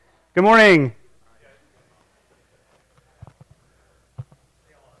Good morning.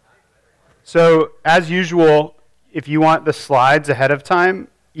 So, as usual, if you want the slides ahead of time,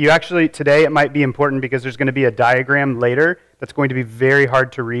 today it might be important because there's going to be a diagram later that's going to be very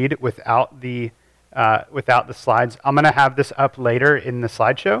hard to read without the slides. I'm going to have this up later in the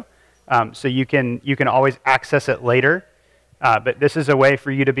slideshow, so you can always access it later. But this is a way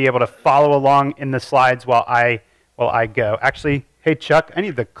for you to be able to follow along in the slides while I go. Actually, hey Chuck, I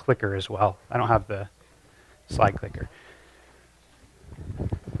need the clicker as well. I don't have the slide clicker.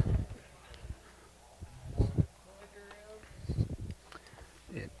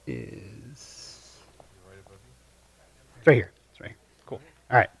 It is. It's right here. It's right here. Cool.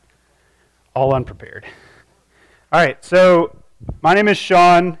 All right. All unprepared. All right. So my name is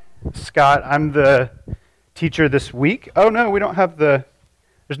Sean Scott. I'm the teacher this week. Oh no, we don't have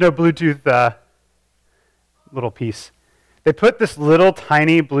there's no Bluetooth little piece. They put this little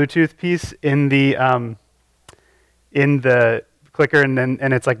tiny Bluetooth piece in the clicker,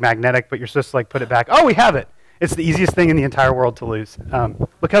 and it's like magnetic, but you're supposed to like put it back. Oh, we have it. It's the easiest thing in the entire world to lose.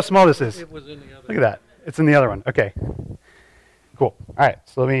 Look how small this is. It was in the other. Look at that. It's in the other one. Okay. Cool. All right.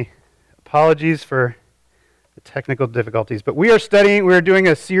 So apologies for the technical difficulties, but we are doing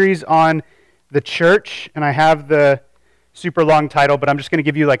a series on the church, and I have the super long title, but I'm just going to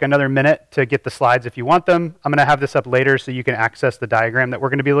give you like another minute to get the slides if you want them. I'm going to have this up later so you can access the diagram that we're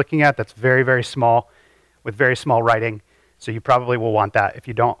going to be looking at. That's very, very small with very small writing, so you probably will want that. If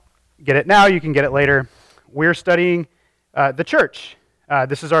you don't get it now, you can get it later. We're studying the church.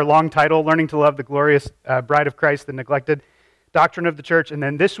 This is our long title, Learning to Love the Glorious Bride of Christ, the Neglected Doctrine of the Church. And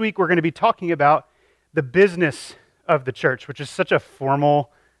then this week we're going to be talking about the business of the church, which is such a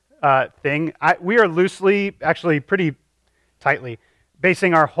formal thing. We are loosely, actually pretty tightly,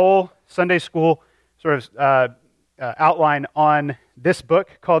 basing our whole Sunday school sort of outline on this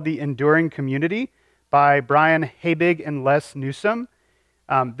book called The Enduring Community by Brian Habig and Les Newsom.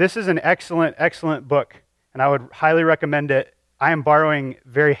 This is an excellent, excellent book, and I would highly recommend it. I am borrowing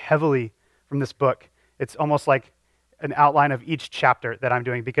very heavily from this book. It's almost like an outline of each chapter that I'm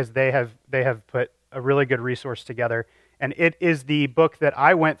doing because they have put a really good resource together. And it is the book that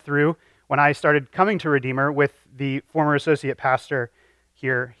I went through when I started coming to Redeemer with the former associate pastor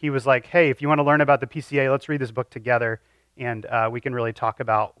here. He was like, hey, if you want to learn about the PCA, let's read this book together, and we can really talk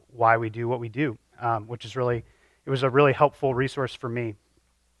about why we do what we do, it was a really helpful resource for me.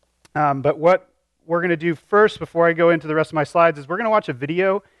 But what we're going to do first, before I go into the rest of my slides, is we're going to watch a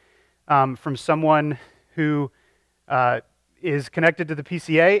video from someone who is connected to the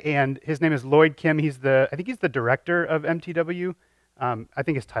PCA, and his name is Lloyd Kim. I think he's the director of MTW. I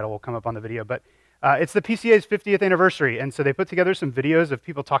think his title will come up on the video, but it's the PCA's 50th anniversary, and so they put together some videos of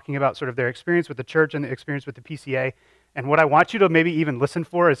people talking about sort of their experience with the church and the experience with the PCA. And what I want you to maybe even listen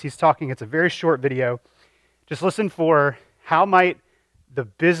for as he's talking, it's a very short video, just listen for how might the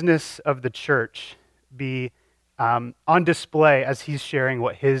business of the church be on display as he's sharing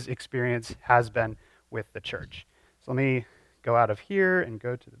what his experience has been with the church. So let me go out of here and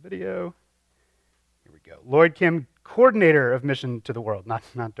go to the video. Here we go. Lloyd Kim, coordinator of Mission to the World, not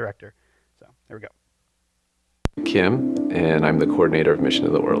director. So there we go. Kim, and I'm the coordinator of Mission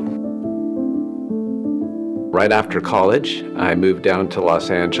to the World. Right after college, I moved down to Los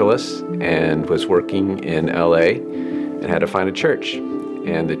Angeles and was working in LA and had to find a church.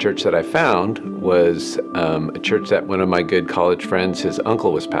 And the church that I found was a church that one of my good college friends, his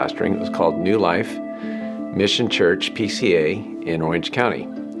uncle was pastoring. It was called New Life Mission Church, PCA, in Orange County.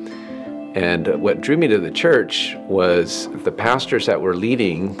 And what drew me to the church was the pastors that were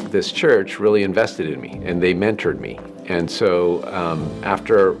leading this church really invested in me, and they mentored me. And so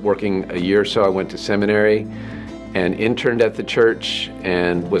after working a year or so, I went to seminary and interned at the church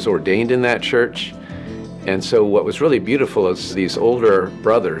and was ordained in that church. And so what was really beautiful is these older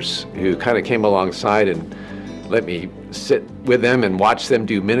brothers who kind of came alongside and let me sit with them and watch them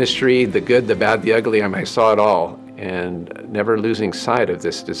do ministry, the good, the bad, the ugly. I saw it all, and never losing sight of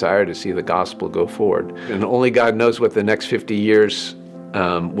this desire to see the gospel go forward. And only God knows what the next 50 years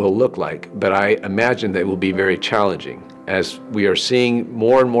will look like, but I imagine that it will be very challenging as we are seeing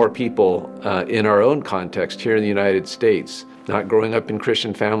more and more people in our own context here in the United States not growing up in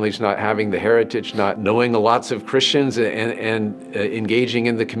Christian families, not having the heritage, not knowing lots of Christians and engaging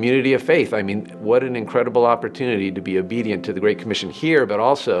in the community of faith. What an incredible opportunity to be obedient to the Great Commission here, but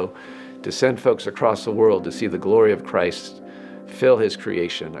also to send folks across the world to see the glory of Christ fill his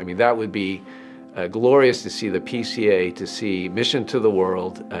creation. That would be glorious to see the PCA, to see Mission to the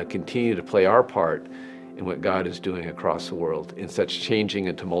World continue to play our part in what God is doing across the world in such changing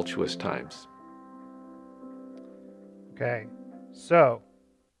and tumultuous times. Okay, so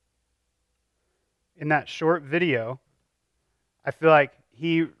in that short video, I feel like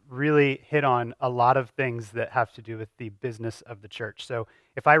he really hit on a lot of things that have to do with the business of the church. So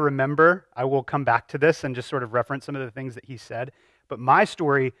if I remember, I will come back to this and just sort of reference some of the things that he said. But my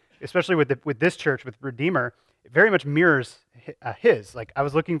story, especially with this church, with Redeemer, it very much mirrors his. Like I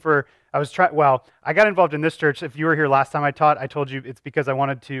got involved in this church. If you were here last time I taught, I told you it's because I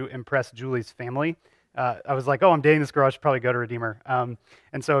wanted to impress Julie's family. I was like, oh, I'm dating this girl, I should probably go to Redeemer.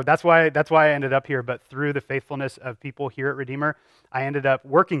 And so that's why I ended up here. But through the faithfulness of people here at Redeemer, I ended up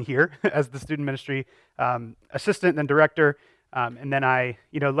working here as the student ministry assistant, then director. And then I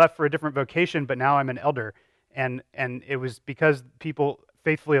left for a different vocation, but now I'm an elder. And it was because people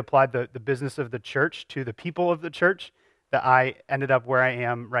faithfully applied the business of the church to the people of the church that I ended up where I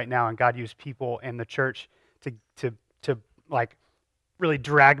am right now. And God used people and the church to like really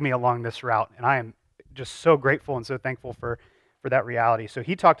drag me along this route. And I am just so grateful and so thankful for that reality. So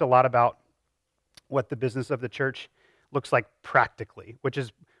he talked a lot about what the business of the church looks like practically, which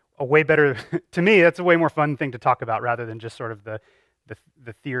is a way better, to me, that's a way more fun thing to talk about rather than just sort of the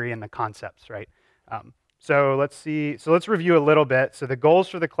theory and the concepts, right? So let's see. So let's review a little bit. So the goals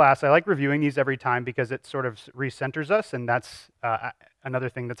for the class, I like reviewing these every time because it sort of recenters us, and that's another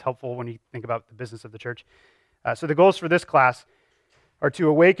thing that's helpful when you think about the business of the church. So the goals for this class are to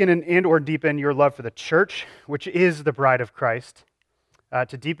awaken and or deepen your love for the church, which is the bride of Christ,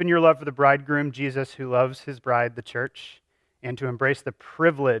 to deepen your love for the bridegroom, Jesus, who loves his bride, the church, and to embrace the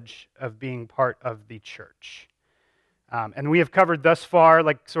privilege of being part of the church. And we have covered thus far,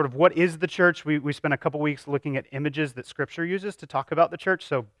 like sort of what is the church. We spent a couple weeks looking at images that Scripture uses to talk about the church.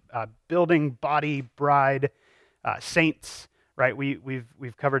 So building, body, bride, saints, right?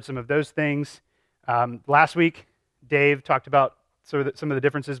 We've covered some of those things. Last week, Dave talked about some of the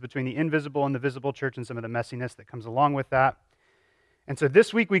differences between the invisible and the visible church and some of the messiness that comes along with that. And so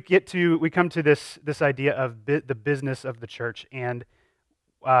this week we come to this idea of the business of the church. And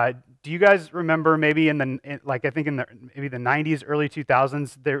do you guys remember maybe in the 90s, early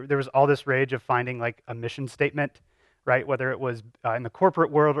 2000s, there was all this rage of finding like a mission statement, right? Whether it was in the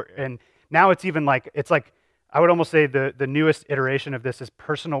corporate world and now it's even like I would almost say the newest iteration of this is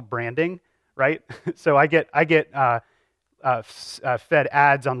personal branding, right? So I get fed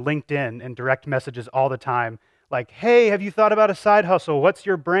ads on LinkedIn and direct messages all the time. Like, hey, have you thought about a side hustle? What's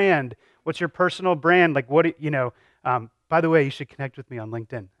your brand? What's your personal brand? Like, by the way, you should connect with me on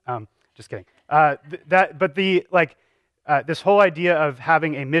LinkedIn. Just kidding. This whole idea of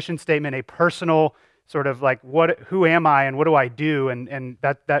having a mission statement, a personal sort of like, who am I and what do I do? And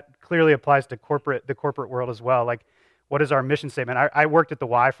that clearly applies to the corporate world as well. Like, what is our mission statement? I worked at the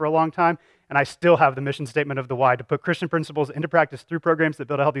Y for a long time, and I still have the mission statement of the Y to put Christian principles into practice through programs that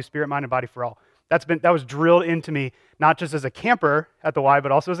build a healthy spirit, mind, and body for all. That was drilled into me, not just as a camper at the Y,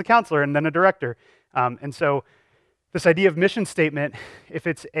 but also as a counselor and then a director. And so this idea of mission statement, if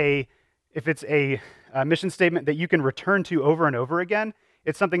it's a mission statement that you can return to over and over again,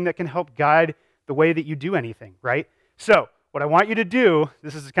 it's something that can help guide the way that you do anything, right? So what I want you to do,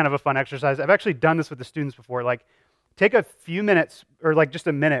 this is kind of a fun exercise. I've actually done this with the students before. Like, take a few minutes or like just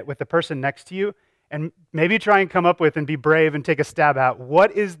a minute with the person next to you and maybe try and come up with and be brave and take a stab at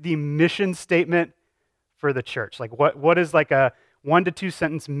what is the mission statement for the church? Like what is like a 1 to 2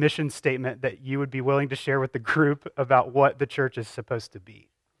 sentence mission statement that you would be willing to share with the group about what the church is supposed to be?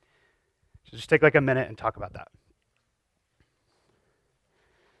 So just take like a minute and talk about that.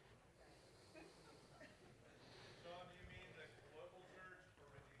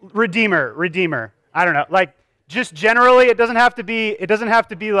 Redeemer. I don't know. Like, just generally, it doesn't have to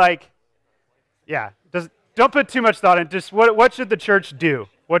be like, yeah. Don't put too much thought in. Just what should the church do?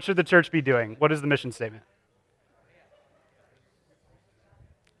 What should the church be doing? What is the mission statement?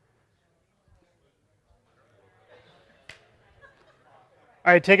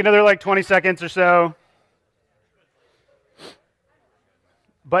 All right, take another like 20 seconds or so.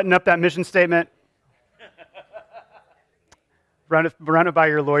 Button up that mission statement. Run it by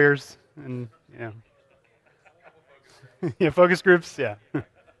your lawyers and yeah, focus groups, yeah.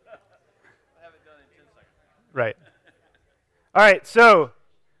 Right. All right, so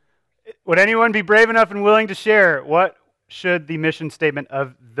would anyone be brave enough and willing to share what should the mission statement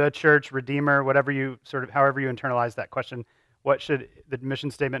of the church, Redeemer, however you internalize that question, what should the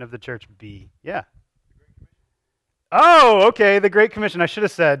mission statement of the church be? Yeah. Oh, okay, the Great Commission. I should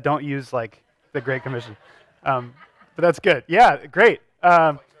have said don't use like the Great Commission. But that's good. Yeah, great.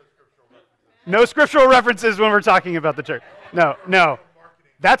 No scriptural references when we're talking about the church. No.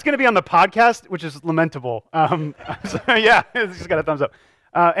 That's going to be on the podcast, which is lamentable. So, yeah, it's just got a thumbs up.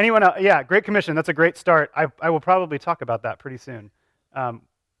 Anyone else? Yeah, Great Commission. That's a great start. I will probably talk about that pretty soon.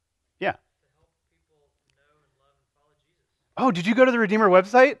 Yeah. Oh, did you go to the Redeemer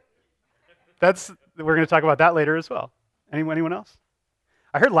website? We're going to talk about that later as well. Anyone else?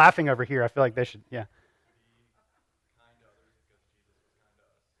 I heard laughing over here. I feel like they should, yeah.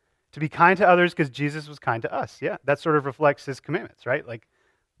 To be kind to others because Jesus was kind to us. Yeah, that sort of reflects his commandments, right? Like,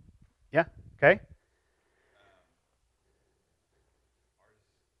 yeah, okay.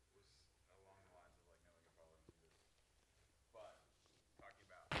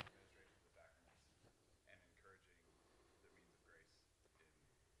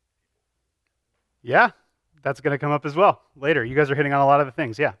 Yeah, that's going to come up as well later. You guys are hitting on a lot of the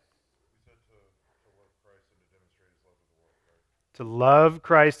things, yeah. To love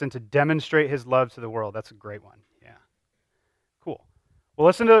Christ and to demonstrate his love to the world. That's a great one. Yeah. Cool. Well,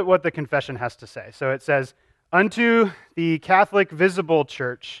 listen to what the confession has to say. So it says, unto the Catholic visible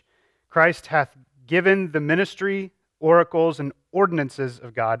church, Christ hath given the ministry, oracles, and ordinances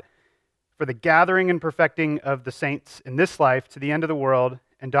of God for the gathering and perfecting of the saints in this life to the end of the world,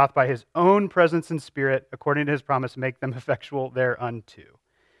 and doth by his own presence and spirit, according to his promise, make them effectual thereunto.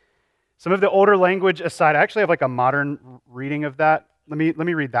 Some of the older language aside, I actually have like a modern reading of that. Let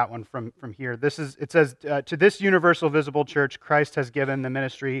me read that one from here. It says, to this universal visible church, Christ has given the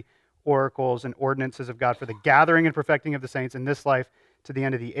ministry, oracles, and ordinances of God for the gathering and perfecting of the saints in this life to the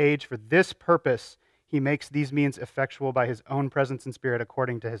end of the age. For this purpose, he makes these means effectual by his own presence and spirit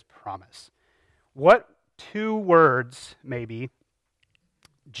according to his promise. What two words, maybe,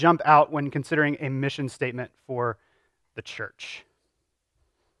 jump out when considering a mission statement for the church?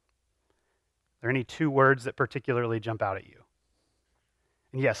 Are there any two words that particularly jump out at you?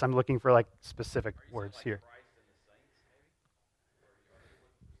 And yes, I'm looking for like specific words here.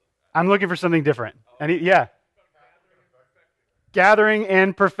 I'm looking for something different. Yeah. Gathering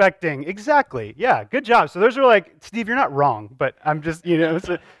and perfecting. Exactly. Yeah, good job. So those are like, Steve, you're not wrong, but I'm just,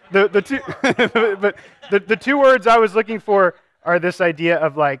 so the two but the two words I was looking for are this idea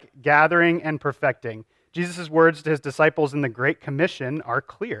of like gathering and perfecting. Jesus' words to his disciples in the Great Commission are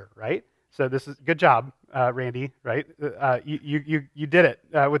clear, right? So this is good job, Randy. Right? You did it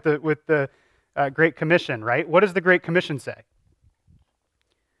with the Great Commission, right? What does the Great Commission say?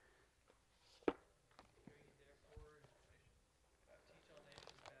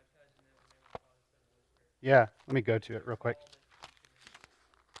 Yeah, let me go to it real quick.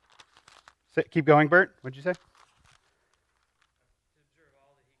 Keep going, Bert. What'd you say?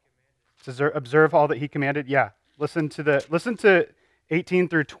 To observe all that he commanded. Yeah. Listen to 18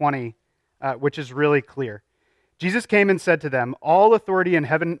 through 20. Which is really clear. Jesus came and said to them, all authority in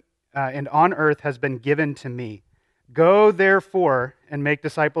heaven and on earth has been given to me. Go therefore and make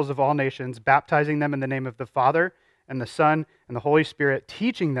disciples of all nations, baptizing them in the name of the Father and the Son and the Holy Spirit,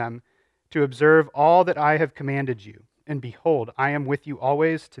 teaching them to observe all that I have commanded you. And behold, I am with you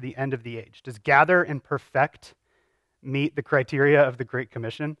always to the end of the age. Does gather and perfect meet the criteria of the Great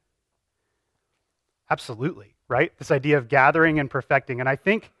Commission? Absolutely, right? This idea of gathering and perfecting. And I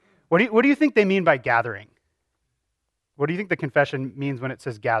think, what do you think they mean by gathering? What do you think the confession means when it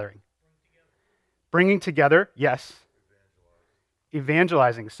says gathering? Bringing together, yes.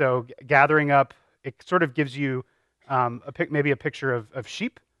 Evangelizing. So gathering up, it sort of gives you maybe a picture of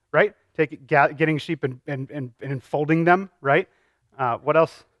sheep, right? Getting sheep and enfolding them, right? What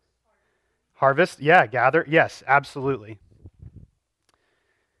else? Harvest. Yeah, gather. Yes, absolutely.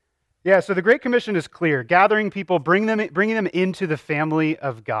 Yeah, so the Great Commission is clear. Gathering people, bringing them into the family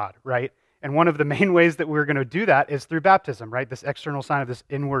of God, right? And one of the main ways that we're going to do that is through baptism, right? This external sign of this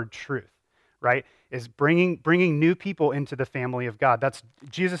inward truth, right? Is bringing new people into the family of God.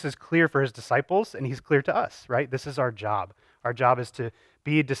 Jesus is clear for his disciples, and he's clear to us, right? This is our job. Our job is to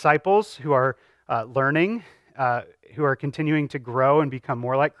be disciples who are learning, who are continuing to grow and become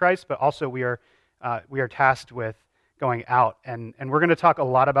more like Christ, but also we are tasked with going out. And we're going to talk a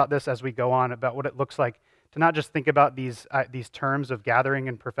lot about this as we go on, about what it looks like to not just think about these terms of gathering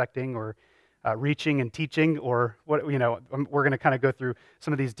and perfecting or reaching and teaching, or what, we're going to kind of go through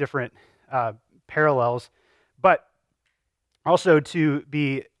some of these different parallels, but also to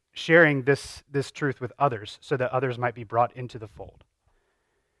be sharing this truth with others so that others might be brought into the fold.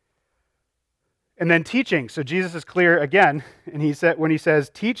 And then teaching. So Jesus is clear again, and when he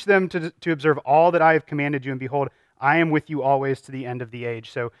says, teach them to observe all that I have commanded you, and behold, I am with you always to the end of the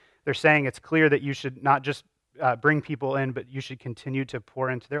age. So they're saying it's clear that you should not just bring people in, but you should continue to pour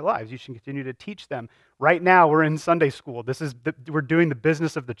into their lives. You should continue to teach them. Right now, we're in Sunday school. We're doing the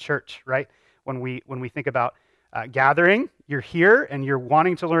business of the church, right? When we think about gathering, you're here and you're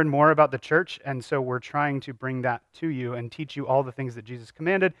wanting to learn more about the church, and so we're trying to bring that to you and teach you all the things that Jesus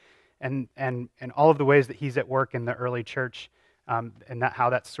commanded, and all of the ways that he's at work in the early church, and how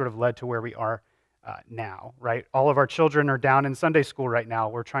that's sort of led to where we are now, right? All of our children are down in Sunday school right now.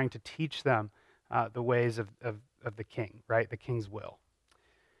 We're trying to teach them the ways of the king, right? The king's will.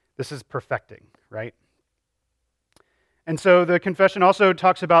 This is perfecting, right? And so the confession also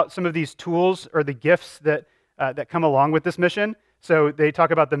talks about some of these tools or the gifts that come along with this mission. So they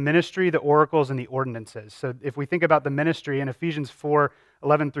talk about the ministry, the oracles, and the ordinances. So if we think about the ministry in Ephesians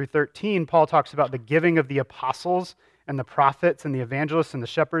 4:11 through 13, Paul talks about the giving of the apostles and the prophets and the evangelists and the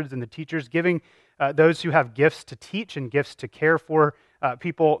shepherds and the teachers, giving those who have gifts to teach and gifts to care for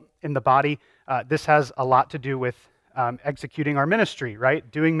people in the body. This has a lot to do with executing our ministry, right?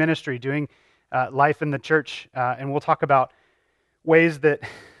 Doing ministry, doing life in the church. And we'll talk about ways that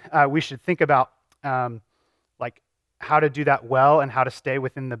we should think about like how to do that well and how to stay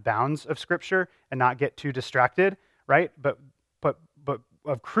within the bounds of Scripture and not get too distracted, right? But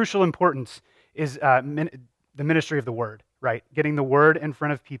of crucial importance is the ministry of the Word, right? Getting the Word in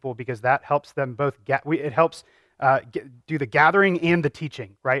front of people, because that helps them both it helps do the gathering and the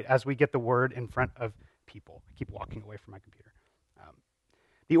teaching, right? As we get the Word in front of people. I keep walking away from my computer.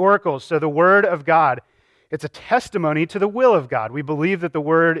 The oracles, so the Word of God, it's a testimony to the will of God. We believe that the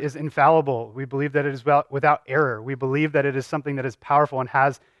Word is infallible. We believe that it is without error. We believe that it is something that is powerful and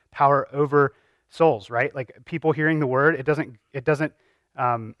has power over souls, right? Like people hearing the Word, it doesn't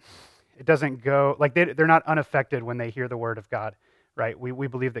go, like they're not unaffected when they hear the Word of God, right? We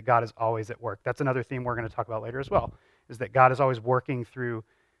believe that God is always at work. That's another theme we're going to talk about later as well, is that God is always working through,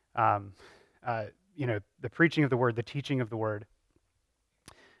 the preaching of the Word, the teaching of the Word.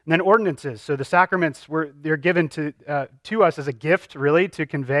 And then ordinances. So the sacraments, they're given to us as a gift, really, to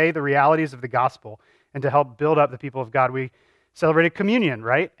convey the realities of the gospel and to help build up the people of God. We celebrated communion,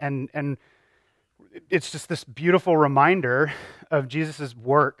 right? And it's just this beautiful reminder of Jesus'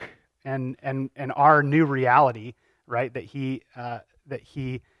 work and our new reality, right? That he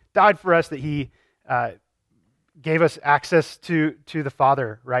died for us, that he gave us access to the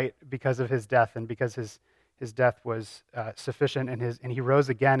Father, right? Because of his death and because his death was sufficient, and he rose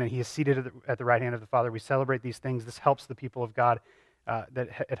again, and he is seated at the right hand of the Father. We celebrate these things. This helps the people of God. That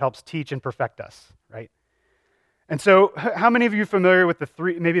it helps teach and perfect us, right? And so, how many of you are familiar with the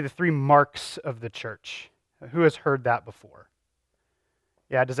three marks of the church? Who has heard that before?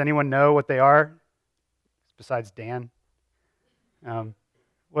 Yeah, does anyone know what they are? Besides Dan?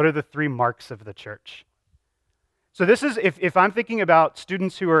 What are the three marks of the church? So this is, if I'm thinking about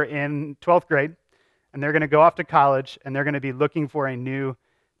students who are in 12th grade, and they're going to go off to college, and they're going to be looking for a new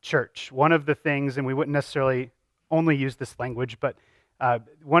church. One of the things, and we wouldn't necessarily only use this language, but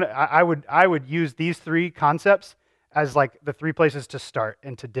I would use these three concepts as like the three places to start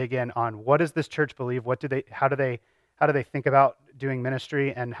and to dig in on what does this church believe, how do they think about doing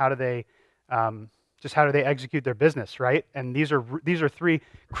ministry, and how do they execute their business, right? And these are three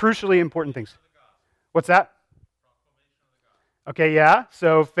crucially important things. What's that? Okay, yeah.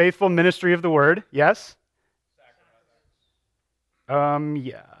 So faithful ministry of the word, yes.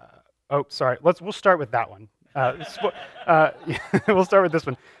 Yeah. Oh, sorry. We'll start with that one. We'll start with this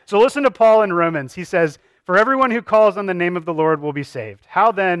one. So listen to Paul in Romans. He says, "For everyone who calls on the name of the Lord will be saved."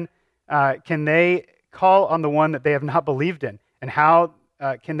 How then can they call on the one that they have not believed in? And how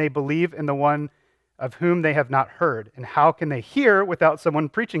can they believe in the one of whom they have not heard? And how can they hear without someone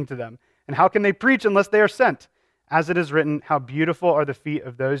preaching to them? And how can they preach unless they are sent? As it is written, how beautiful are the feet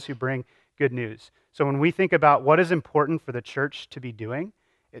of those who bring good news. So when we think about what is important for the church to be doing,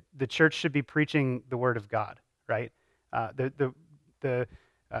 the church should be preaching the word of God, right? The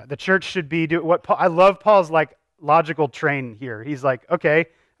church should be doing what I love Paul's like logical train here. He's like, okay,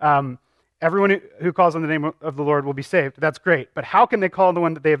 everyone who calls on the name of the Lord will be saved. That's great. But how can they call on the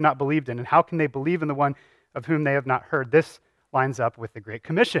one that they have not believed in? And how can they believe in the one of whom they have not heard? This lines up with the Great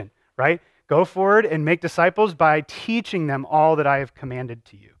Commission, right? Go forward and make disciples by teaching them all that I have commanded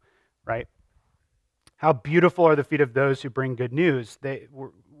to you, right? How beautiful are the feet of those who bring good news.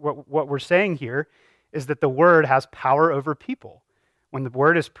 What we're saying here is that the word has power over people. When the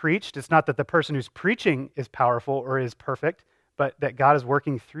word is preached, it's not that the person who's preaching is powerful or is perfect, but that God is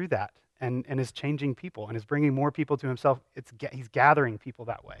working through that and is changing people and is bringing more people to himself. He's gathering people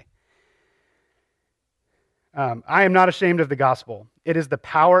that way. I am not ashamed of the gospel. It is the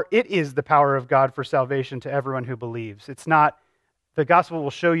power of God for salvation to everyone who believes. It's not, the gospel will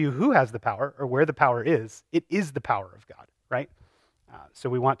show you who has the power or where the power is. It is the power of God, right? So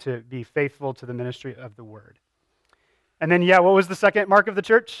we want to be faithful to the ministry of the word. And then, what was the second mark of the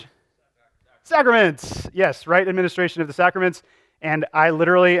church? Sacraments. Yes, right administration of the sacraments. And I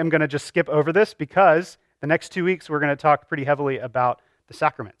literally am going to just skip over this because the next 2 weeks we're going to talk pretty heavily about the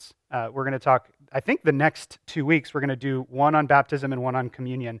sacraments. We're going to talk, I think the next 2 weeks, we're going to do one on baptism and one on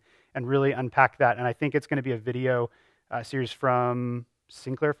communion and really unpack that. And I think it's going to be a video series from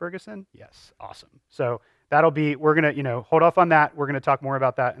Sinclair Ferguson. Yes, awesome. So that'll be, we're going to, hold off on that. We're going to talk more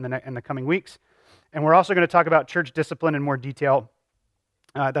about that in the coming weeks. And we're also going to talk about church discipline in more detail.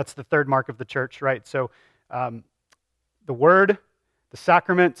 That's the third mark of the church, right? So the word, the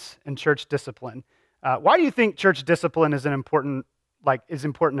sacraments, and church discipline. Why do you think church discipline is important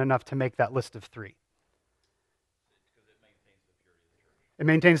enough to make that list of 3? Because it maintains the purity of the church. It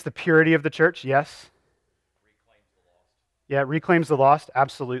maintains the purity of the church, yes. Reclaims the lost. Yeah, it reclaims the lost,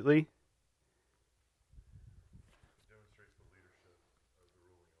 absolutely. Demonstrates the leadership of the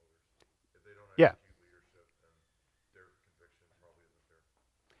ruling elders. If they don't Yeah. execute leadership, then their conviction probably isn't there.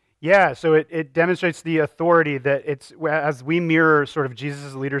 Yeah, so it demonstrates the authority that it's, as we mirror sort of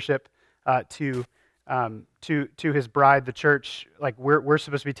Jesus' leadership to his bride, the church, like we're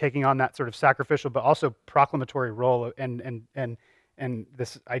supposed to be taking on that sort of sacrificial but also proclamatory role and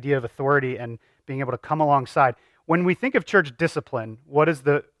this idea of authority and being able to come alongside. When we think of church discipline, what is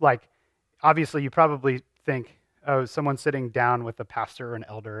obviously you probably think, oh, someone sitting down with a pastor or an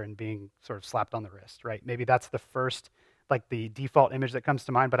elder and being sort of slapped on the wrist, right? Maybe that's the first, the default image that comes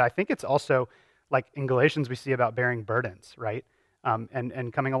to mind, but I think it's also, like in Galatians we see about bearing burdens, right?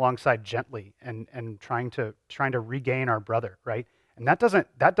 And coming alongside gently and trying to regain our brother, right? And that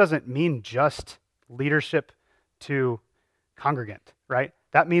doesn't mean just leadership to congregant, right?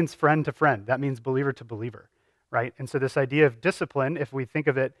 That means friend to friend. That means believer to believer, right? And so this idea of discipline, if we think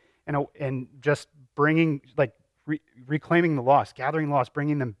of it in just bringing, reclaiming the lost, gathering the lost,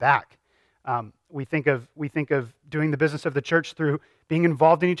 bringing them back. We think of doing the business of the church through being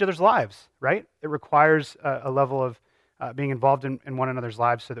involved in each other's lives, right? It requires a level of being involved in one another's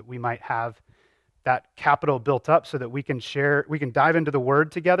lives so that we might have that capital built up so that we can dive into the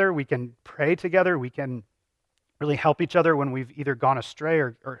word together, we can pray together, we can really help each other when we've either gone astray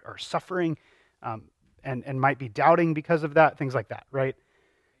or suffering and might be doubting because of that, things like that, right?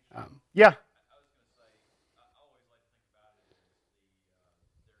 Yeah. I was going to say, I always like to think about it as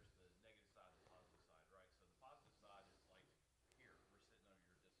there's the negative side and the positive side, right? So the positive side is like, here, we're sitting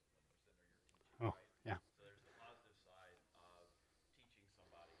under your discipline, we're sitting under your teaching, Oh, right? yeah. So there's the positive side of teaching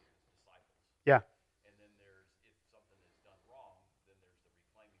somebody as disciples. Yeah. And then there's, if something is done wrong, then there's the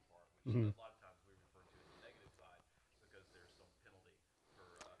reclaiming part, which Mm-hmm. a lot of times we refer to as the negative side because there's some penalty for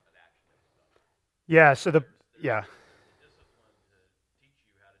an action that was done wrong. Yeah. So There's yeah. the discipline to teach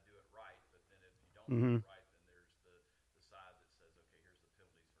you how to do it right, but then if you don't Mm-hmm. do it right, then there's the side that says, okay, here's the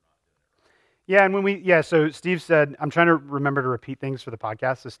penalties for not doing it right. Yeah, so Steve said, I'm trying to remember to repeat things for the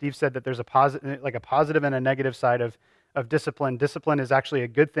podcast. So Steve said that there's a positive and a negative side of discipline. Discipline is actually a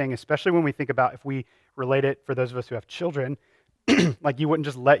good thing, especially when we think about if we relate it for those of us who have children. Like you wouldn't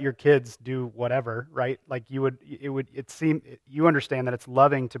just let your kids do whatever, right? Like you understand that it's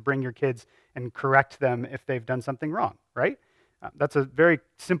loving to bring your kids and correct them if they've done something wrong, right? That's a very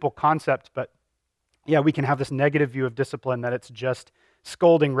simple concept, but yeah, we can have this negative view of discipline that it's just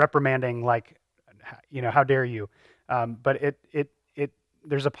scolding, reprimanding, how dare you? But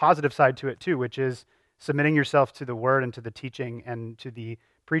there's a positive side to it too, which is submitting yourself to the word and to the teaching and to the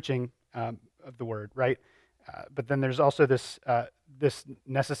preaching of the word, right? But then there's also this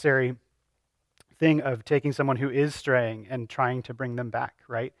necessary thing of taking someone who is straying and trying to bring them back,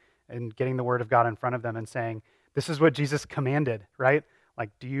 right? And getting the word of God in front of them and saying, this is what Jesus commanded, right? Like,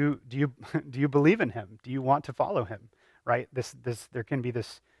 do you believe in him? Do you want to follow him? Right? There can be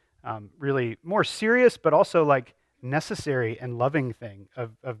this really more serious, but also like necessary and loving thing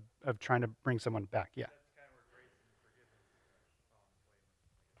of trying to bring someone back. Yeah.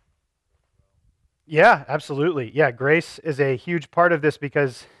 Yeah, absolutely. Yeah, grace is a huge part of this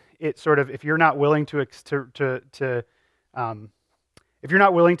because it sort of, if you're not willing to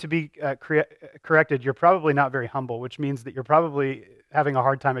be corrected, you're probably not very humble, which means that you're probably having a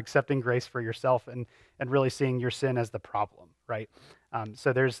hard time accepting grace for yourself and really seeing your sin as the problem, right?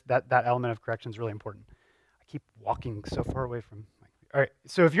 So there's that element of correction is really important. I keep walking so far away from. All right.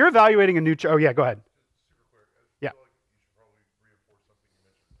 So if you're evaluating a new church, oh yeah, go ahead. Super quick. Yeah. I feel like you should probably reinforce something you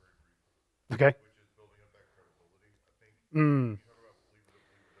mentioned very briefly. Okay. Which is building up that credibility. I think Mm. when you talk about believer to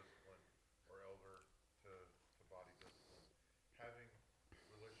believer discipline or elder to body discipline, having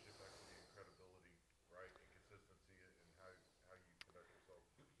relationship equity and credibility, right, and consistency in how you conduct yourself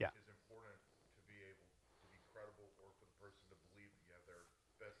Yeah. is important to be able to be credible or for the person to believe that you have their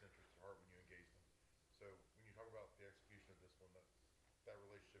best interest at heart when you engage them. So when you talk about the execution of discipline, that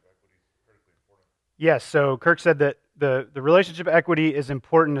relationship equity is critically important. Yes, so Kirk said that the relationship equity is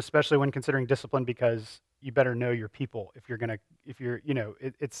important, especially when considering discipline, because you better know your people if you're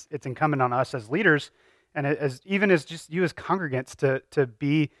it's incumbent on us as leaders and as just you as congregants to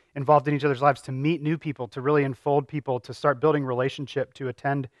be involved in each other's lives, to meet new people, to really enfold people, to start building relationship, to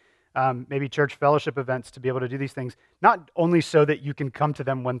attend maybe church fellowship events, to be able to do these things, not only so that you can come to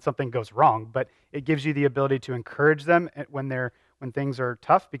them when something goes wrong, but it gives you the ability to encourage them when things are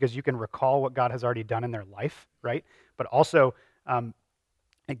tough, because you can recall what God has already done in their life, right? But also,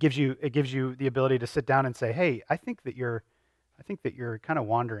 it gives you the ability to sit down and say, hey, I think that you're kind of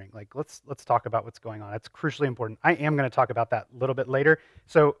wandering. Like, let's talk about what's going on. That's crucially important. I am going to talk about that a little bit later.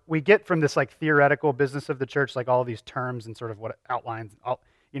 So we get from this like theoretical business of the church, like all these terms and sort of what it outlines,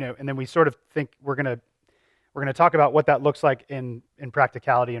 and then we sort of think we're going to talk about what that looks like in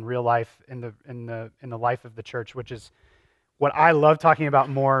practicality in real life in the life of the church, which is what I love talking about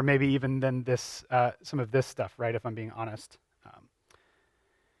more, maybe even than this some of this stuff, right? If I'm being honest.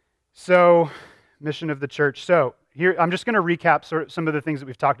 So, mission of the church. So here, I'm just going to recap sort of some of the things that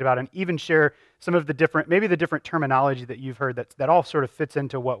we've talked about, and even share some of the different terminology that you've heard that all sort of fits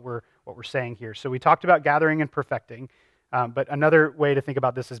into what we're saying here. So we talked about gathering and perfecting, but another way to think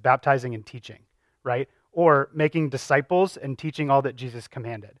about this is baptizing and teaching, right? Or making disciples and teaching all that Jesus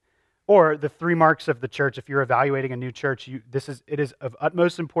commanded. Or the 3 marks of the church. If you're evaluating a new church, it is of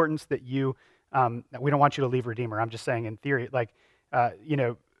utmost importance that we don't want you to leave Redeemer. I'm just saying in theory, like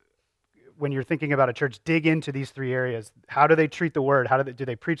when you're thinking about a church, dig into these 3 areas. How do they treat the word? Do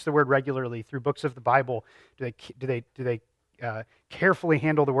they preach the word regularly through books of the Bible? Do they carefully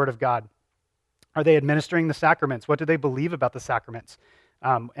handle the word of God? Are they administering the sacraments? What do they believe about the sacraments?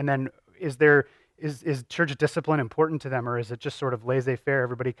 And then is church discipline important to them, or is it just sort of laissez-faire?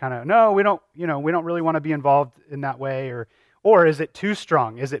 Everybody kind of, no, we don't really want to be involved in that way, or is it too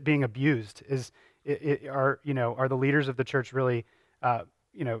strong? Is it being abused? Are the leaders of the church really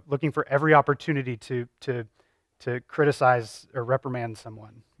looking for every opportunity to criticize or reprimand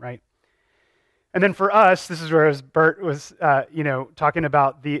someone, right? And then for us, this is where Bert was, talking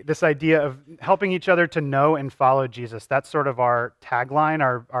about this idea of helping each other to know and follow Jesus. That's sort of our tagline,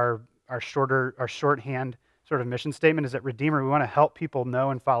 our shorthand sort of mission statement is at Redeemer. We want to help people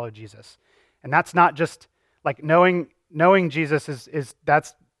know and follow Jesus, and that's not just like knowing Jesus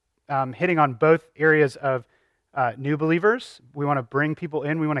that's hitting on both areas of new believers. We want to bring people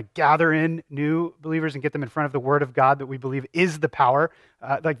in. We want to gather in new believers and get them in front of the Word of God that we believe is the power,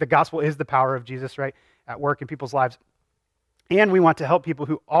 like the gospel is the power of Jesus, right, at work in people's lives. And we want to help people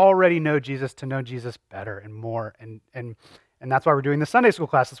who already know Jesus to know Jesus better and more. And that's why we're doing the Sunday school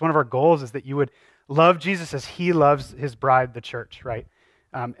class. It's one of our goals is that you would love Jesus as he loves his bride, the church, right?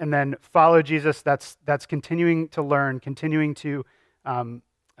 And then follow Jesus. That's continuing to learn, continuing to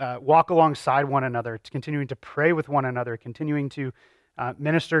walk alongside one another, continuing to pray with one another, continuing to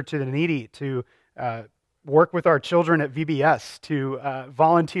minister to the needy, to work with our children at VBS, to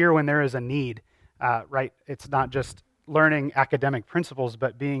volunteer when there is a need, right? It's not just learning academic principles,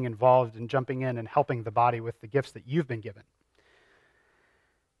 but being involved and jumping in and helping the body with the gifts that you've been given.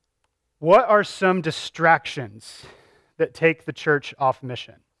 What are some distractions that take the church off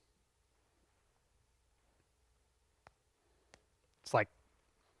mission? It's like,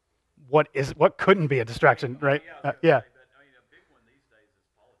 what couldn't be a distraction, right? Yeah. But a big one these days is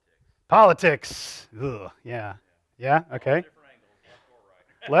politics. Politics. Ugh, yeah. Yeah, okay. Different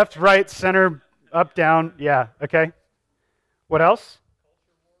angles, Left, right, center, up, down. Yeah, okay. What else?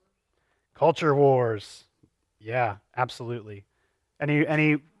 Culture wars. Yeah, absolutely.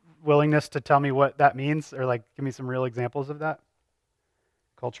 Any willingness to tell me what that means, or like give me some real examples of that?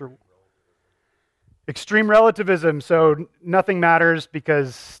 Culture. Extreme relativism. So nothing matters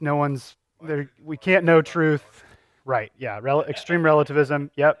because no one's there. We can't know truth. Right. Yeah. Extreme relativism.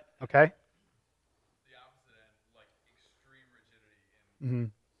 Yep. Okay. the opposite end, like extreme rigidity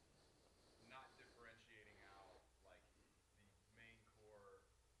in not differentiating out like the main core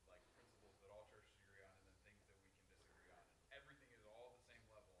like principles that all churches agree on, and then things that we can disagree on. And everything is all the same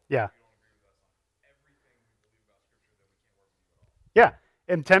level. Yeah. You don't agree with us on everything we believe about Scripture, that we can't work with you at all. Yeah.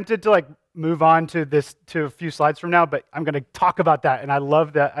 I'm tempted to like move on to a few slides from now, but I'm going to talk about that. And I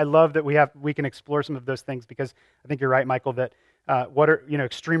love that we can explore some of those things, because I think you're right, Michael, that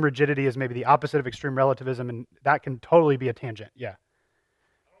extreme rigidity is maybe the opposite of extreme relativism, and that can totally be a tangent. Yeah.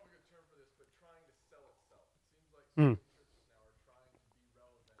 I don't have a good term for this, but trying to sell itself. It seems like some churches now are trying to be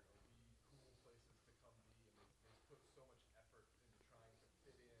relevant or be cool places to come be, and they put so much effort into trying to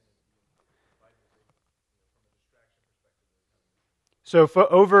fit in and be invited. From a distraction perspective, So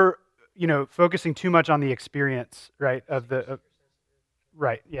focusing too much on the experience, right?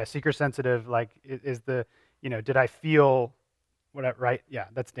 Right. Yeah. Seeker sensitive. Like is did I feel whatever? Right. Yeah.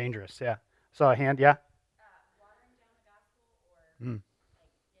 That's dangerous. Yeah. Saw a hand. Yeah. Mm.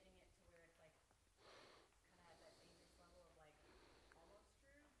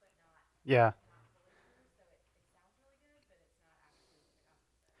 Yeah.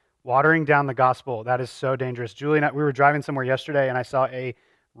 Watering down the gospel, that is so dangerous. Julie and I, we were driving somewhere yesterday, and I saw a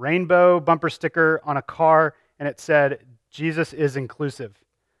rainbow bumper sticker on a car, and it said, Jesus is inclusive,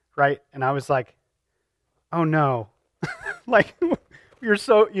 right? And I was like, oh no. Like, you're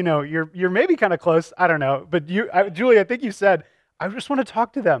so, you're maybe kind of close. I don't know. But Julie, I think you said, I just want to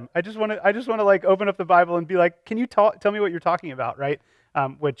talk to them. I just want to like open up the Bible and be like, can you tell me what you're talking about, right?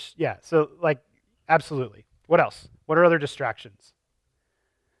 Which, yeah, so like, absolutely. What else? What are other distractions?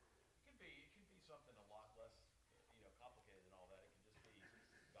 It can be something a lot less, complicated than all that. It can just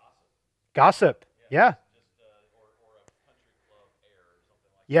be gossip. Gossip, yeah. Just or a country club air or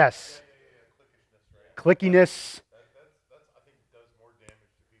something like Yes. Clickishness, right? Clickiness. That's I think does more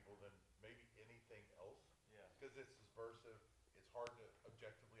damage to people than maybe anything else. Yeah. Because it's subversive, it's hard to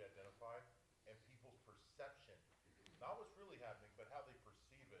objectively identify, and people's perception, not what's really happening, but how they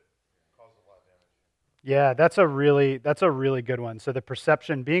perceive it, causes a lot of damage. Yeah, that's a really good one. So the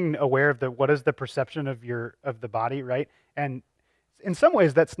perception, being aware of what is the perception of the body, right? And in some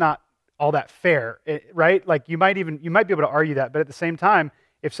ways that's not all that fair, right? Like you might be able to argue that, but at the same time,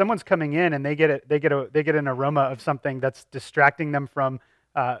 if someone's coming in and they get an aroma of something that's distracting them from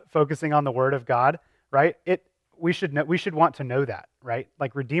focusing on the Word of God, right? We should want to know that, right?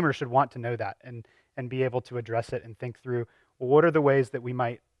 Like Redeemer should want to know that and be able to address it and think through, well, what are the ways that we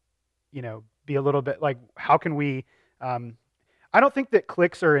might, be a little bit like, how can we? I don't think that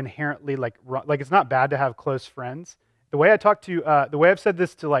cliques are inherently like it's not bad to have close friends. The way I've said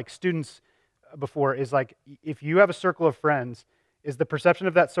this to like students before is like, if you have a circle of friends, is the perception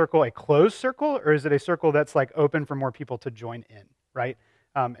of that circle a closed circle, or is it a circle that's like open for more people to join in, right?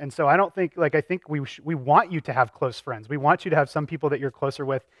 And so I don't think, like, I think we want you to have close friends. We want you to have some people that you're closer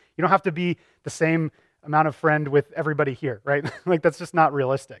with. You don't have to be the same amount of friend with everybody here, right? Like that's just not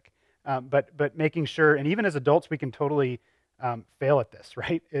realistic. But making sure, and even as adults, we can totally fail at this,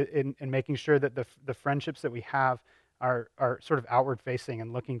 right? In making sure that the friendships that we have are sort of outward facing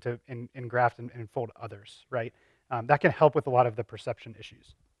and looking to engraft and enfold others, right? That can help with a lot of the perception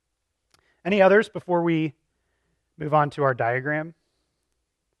issues. Any others before we move on to our diagram?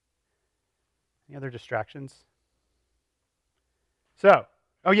 Any other distractions? So,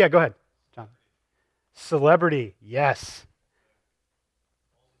 oh yeah, go ahead, John. Celebrity, yes.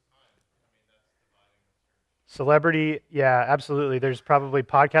 Celebrity, yeah, absolutely. There's probably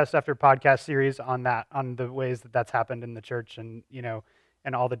podcast after podcast series on that, on the ways that that's happened in the church, and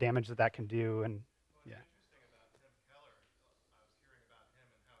and all the damage that can do, and yeah. Interesting about Tim Keller, I was hearing about him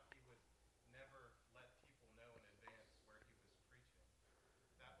and how he would never let people know in advance where he was preaching.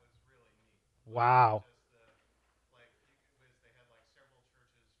 That was really neat. Wow. They had like several churches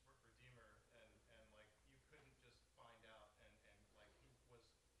for Redeemer, and like you couldn't just find out, and like he was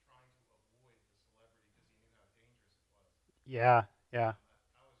trying to avoid the celebrity because he knew how dangerous it was. Yeah, yeah.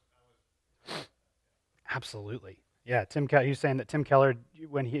 Absolutely. Yeah, he was saying that Tim Keller,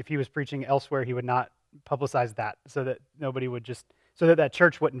 if he was preaching elsewhere, he would not publicize that, so that nobody would so that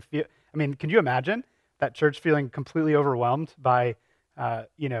church wouldn't feel. I mean, can you imagine that church feeling completely overwhelmed by,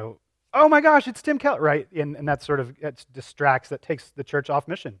 oh my gosh, it's Tim Keller, right? And that sort of distracts, that takes the church off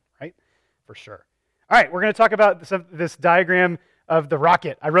mission, right? For sure. All right, we're going to talk about this diagram of the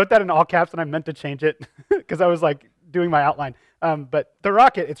rocket. I wrote that in all caps, and I meant to change it because I was like doing my outline. But the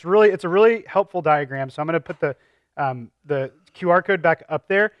rocket, it's a really helpful diagram. So I'm going to put the QR code back up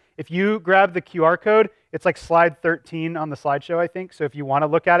there. If you grab the QR code, it's like slide 13 on the slideshow, I think. So if you want to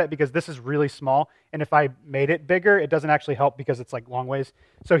look at it, because this is really small, and if I made it bigger, it doesn't actually help because it's like long ways.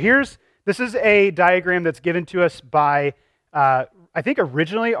 So this is a diagram that's given to us by, I think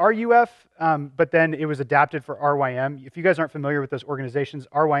originally RUF, but then it was adapted for RYM. If you guys aren't familiar with those organizations,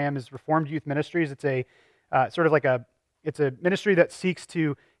 RYM is Reformed Youth Ministries. It's a sort of like it's a ministry that seeks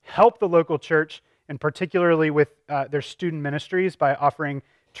to help the local church, and particularly with their student ministries, by offering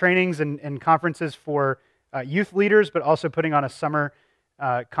trainings and conferences for youth leaders, but also putting on a summer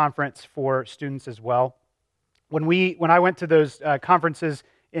conference for students as well. When I went to those conferences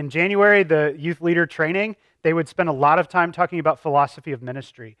in January, the youth leader training, they would spend a lot of time talking about philosophy of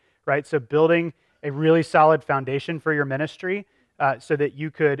ministry, right? So building a really solid foundation for your ministry so that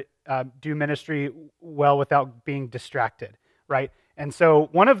you could do ministry well without being distracted, right? And so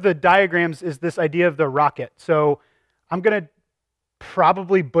one of the diagrams is this idea of the rocket. So I'm going to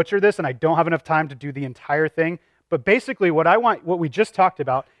probably butcher this, and I don't have enough time to do the entire thing. But basically what we just talked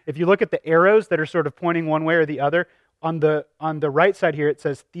about, if you look at the arrows that are sort of pointing one way or the other, on the right side here, it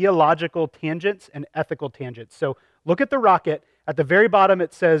says theological tangents and ethical tangents. So Look at the rocket. At the very bottom,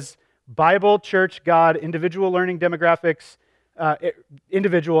 it says Bible, church, God, individual learning demographics,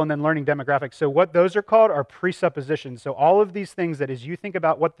 individual and then learning demographics. So what those are called are presuppositions. So all of these things that as you think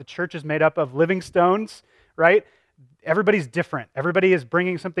about what the church is made up of, living stones, right? Everybody's different. Everybody is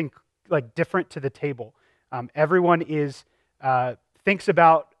bringing something like different to the table. Everyone is thinks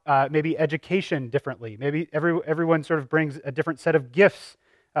about maybe education differently. Maybe everyone sort of brings a different set of gifts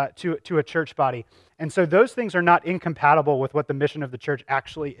to a church body. And so those things are not incompatible with what the mission of the church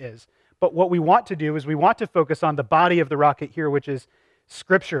actually is. But what we want to do is we want to focus on the body of the rocket here, which is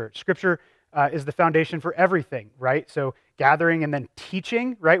Scripture. Scripture is the foundation for everything, right? So gathering and then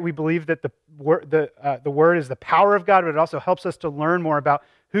teaching, right? We believe that the Word is the power of God, but it also helps us to learn more about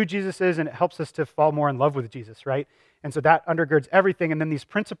who Jesus is, and it helps us to fall more in love with Jesus, right? And so that undergirds everything. And then these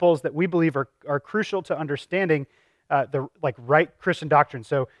principles that we believe are crucial to understanding the right Christian doctrine.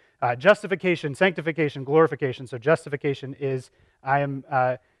 So justification, sanctification, glorification. So justification is I am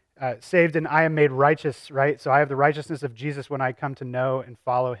saved and I am made righteous, right? So I have the righteousness of Jesus when I come to know and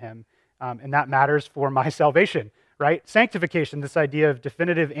follow him. And that matters for my salvation, right? Sanctification, this idea of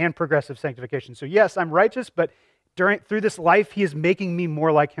definitive and progressive sanctification. So yes, I'm righteous, but through this life, he is making me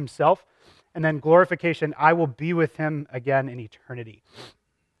more like himself. And then glorification, I will be with him again in eternity.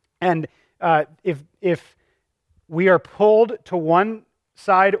 And if we are pulled to one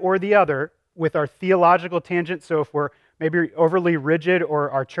side or the other with our theological tangent, so if we're maybe overly rigid,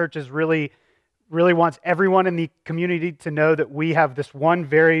 or our church is really wants everyone in the community to know that we have this one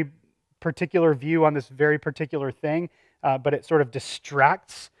very particular view on this very particular thing, but it sort of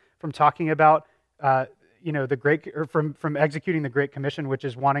distracts from talking about the great, or from executing the Great Commission, which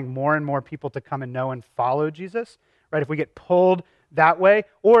is wanting more and more people to come and know and follow Jesus, right? If we get pulled that way,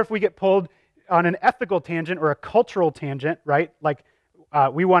 or if we get pulled on an ethical tangent or a cultural tangent, right? Like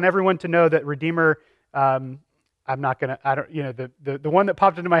we want everyone to know that Redeemer. The one that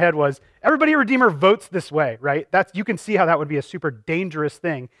popped into my head was everybody at Redeemer votes this way, right? You can see how that would be a super dangerous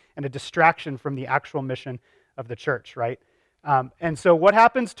thing and a distraction from the actual mission of the church, right? And so what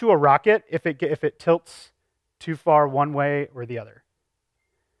happens to a rocket if it tilts too far one way or the other?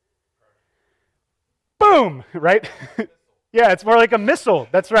 Boom, right? Yeah, it's more like a missile.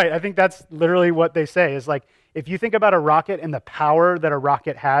 That's right. I think that's literally what they say is like, if you think about a rocket and the power that a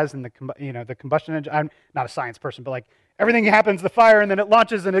rocket has and the combustion engine, I'm not a science person, but like everything happens, the fire, and then it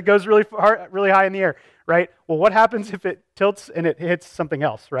launches and it goes really far, really high in the air, right? Well, what happens if it tilts and it hits something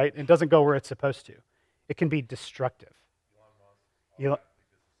else, right? And doesn't go where it's supposed to? It can be destructive.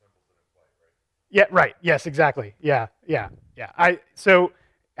 Yeah, right. Yes, exactly. Yeah. So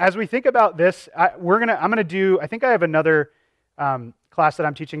as we think about this, I think I have another class that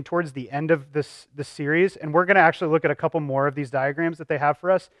I'm teaching towards the end of this series, and we're going to actually look at a couple more of these diagrams that they have for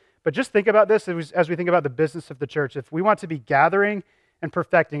us. But just think about this as we think about the business of the church. If we want to be gathering and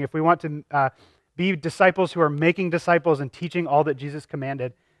perfecting, if we want to be disciples who are making disciples and teaching all that Jesus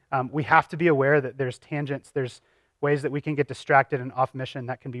commanded, we have to be aware that there's tangents, there's ways that we can get distracted and off mission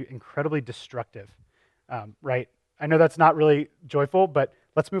that can be incredibly destructive, right? I know that's not really joyful, but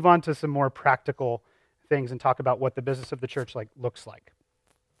let's move on to some more practical things and talk about what the business of the church looks like.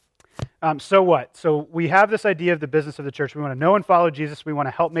 So what? So we have this idea of the business of the church. We want to know and follow Jesus. We want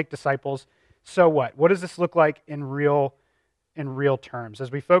to help make disciples. So what? What does this look like in real terms?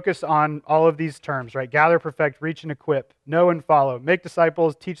 As we focus on all of these terms, right? Gather, perfect, reach, and equip, know and follow, make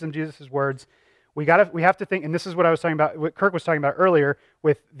disciples, teach them Jesus' words. We have to think, and this is what I was talking about, what Kirk was talking about earlier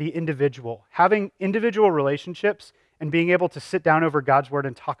with the individual. Having individual relationships and being able to sit down over God's word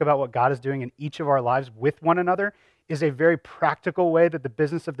and talk about what God is doing in each of our lives with one another is a very practical way that the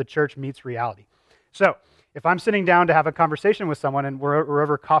business of the church meets reality. So if I'm sitting down to have a conversation with someone and we're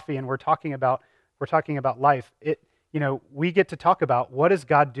over coffee and we're talking about life, we get to talk about what is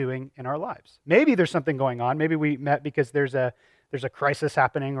God doing in our lives. Maybe there's something going on. Maybe we met because there's a crisis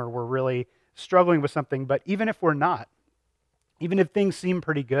happening or we're really struggling with something. But even if we're not, even if things seem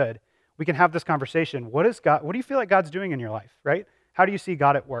pretty good, we can have this conversation. What do you feel like God's doing in your life, right? How do you see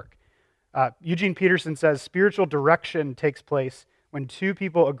God at work? Eugene Peterson says, spiritual direction takes place when two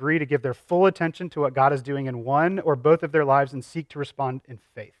people agree to give their full attention to what God is doing in one or both of their lives and seek to respond in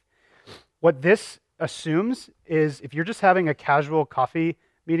faith. What this assumes is if you're just having a casual coffee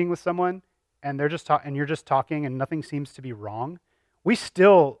meeting with someone and you're just talking and nothing seems to be wrong, we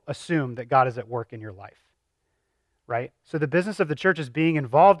still assume that God is at work in your life. Right? So the business of the church is being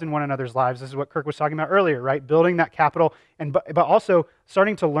involved in one another's lives. This is what Kirk was talking about earlier, right? Building that capital, but also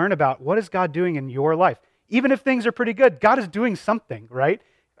starting to learn about what is God doing in your life. Even if things are pretty good, God is doing something, right?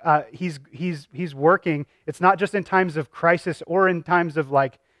 He's working. It's not just in times of crisis or in times of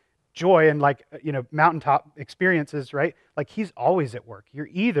joy and like, mountaintop experiences, right? Like he's always at work. You're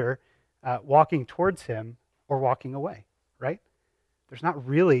either walking towards him or walking away, right? There's not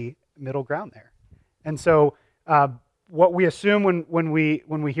really middle ground there. And so what we assume when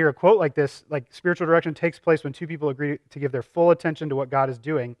we hear a quote like this, like spiritual direction takes place when two people agree to give their full attention to what God is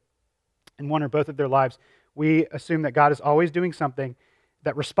doing in one or both of their lives. We assume that God is always doing something,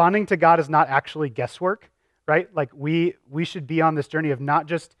 that responding to God is not actually guesswork, right? Like we should be on this journey of not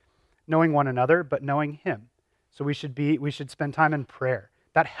just knowing one another, but knowing him. So we should spend time in prayer.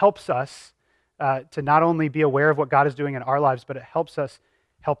 That helps us to not only be aware of what God is doing in our lives, but it helps us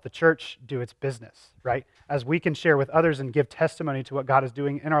help the church do its business, right? As we can share with others and give testimony to what God is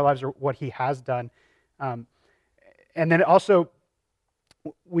doing in our lives or what he has done. And then also,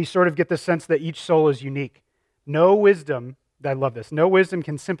 we sort of get the sense that each soul is unique. No wisdom, I love this, no wisdom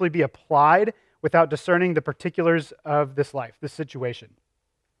can simply be applied without discerning the particulars of this life, this situation.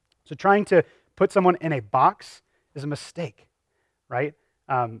 So trying to put someone in a box is a mistake, right?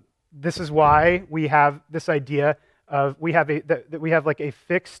 This is why we have this idea of we have like a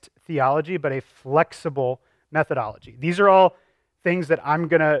fixed theology, but a flexible methodology. These are all things that I'm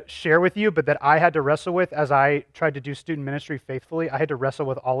going to share with you, but that I had to wrestle with as I tried to do student ministry faithfully. I had to wrestle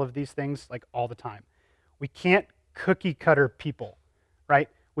with all of these things like all the time. We can't cookie cutter people, right?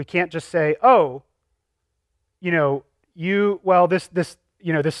 We can't just say, oh, this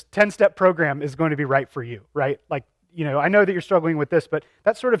 10-step program is going to be right for you, right? Like, I know that you're struggling with this, but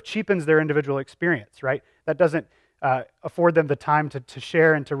that sort of cheapens their individual experience, right? That doesn't afford them the time to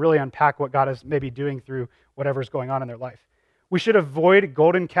share and to really unpack what God is maybe doing through whatever's going on in their life. We should avoid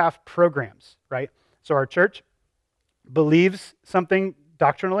golden calf programs, right? So our church believes something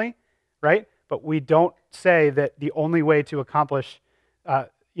doctrinally, right? But we don't say that the only way to accomplish,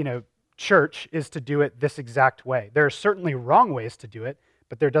 church is to do it this exact way. There are certainly wrong ways to do it,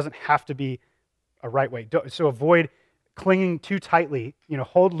 but there doesn't have to be a right way. So avoid clinging too tightly,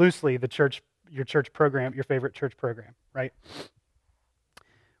 hold loosely your church program, your favorite church program, right?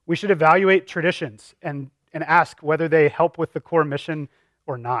 We should evaluate traditions and ask whether they help with the core mission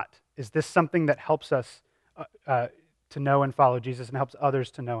or not. Is this something that helps us to know and follow Jesus and helps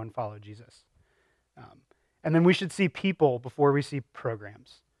others to know and follow Jesus? And then we should see people before we see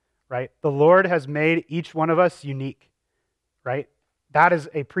programs, right? The Lord has made each one of us unique, right? That is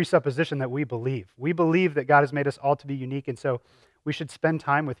a presupposition that we believe. We believe that God has made us all to be unique, and so we should spend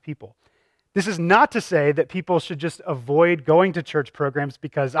time with people. This is not to say that people should just avoid going to church programs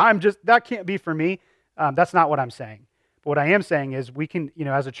because that can't be for me. That's not what I'm saying. But what I am saying is we can,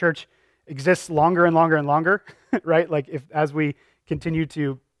 as a church, exist longer and longer and longer, right? Like as we continue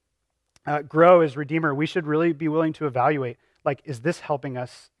to grow as Redeemer, we should really be willing to evaluate, like, is this helping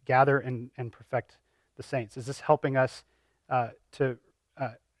us gather and perfect the saints? Is this helping us to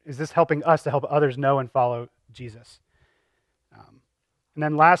help others know and follow Jesus? And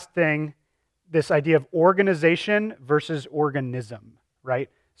then last thing, this idea of organization versus organism, right?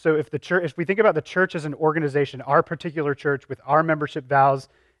 So if we think about the church as an organization, our particular church with our membership vows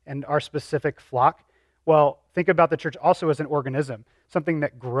and our specific flock, well, think about the church also as an organism, something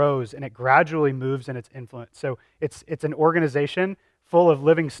that grows and it gradually moves in its influence. So it's an organization full of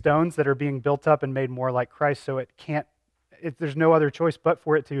living stones that are being built up and made more like Christ, so there's no other choice but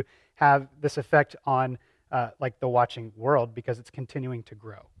for it to have this effect on like the watching world because it's continuing to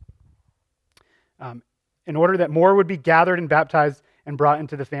grow. In order that more would be gathered and baptized and brought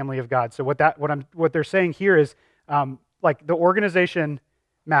into the family of God. So what they're saying here is like the organization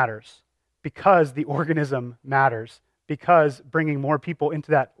matters because the organism matters, because bringing more people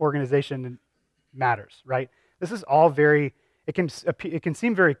into that organization matters, right? This is all it can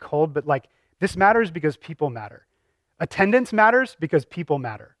seem very cold, but like this matters because people matter. Attendance matters because people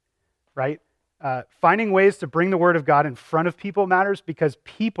matter, right? Finding ways to bring the word of God in front of people matters because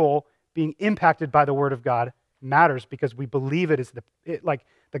people being impacted by the word of God matters because we believe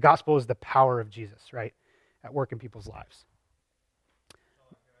the gospel is the power of Jesus, right, at work in people's lives.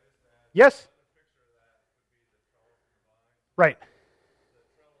 Yes? Right.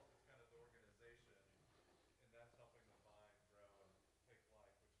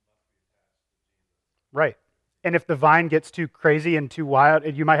 Right. And if the vine gets too crazy and too wild,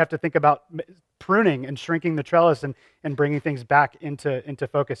 you might have to think about pruning and shrinking the trellis and bringing things back into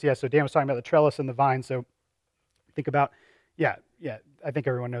focus. Yeah, so Dan was talking about the trellis and the vine. So think about, yeah, I think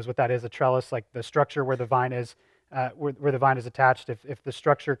everyone knows what that is, a trellis, like the structure where the vine is, where the vine is attached. If the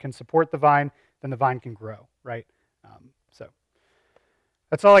structure can support the vine, then the vine can grow, right? So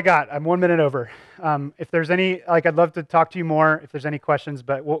that's all I got. I'm 1 minute over. If there's any, I'd love to talk to you more if there's any questions,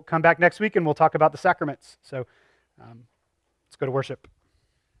 but we'll come back next week and we'll talk about the sacraments. So let's go to worship.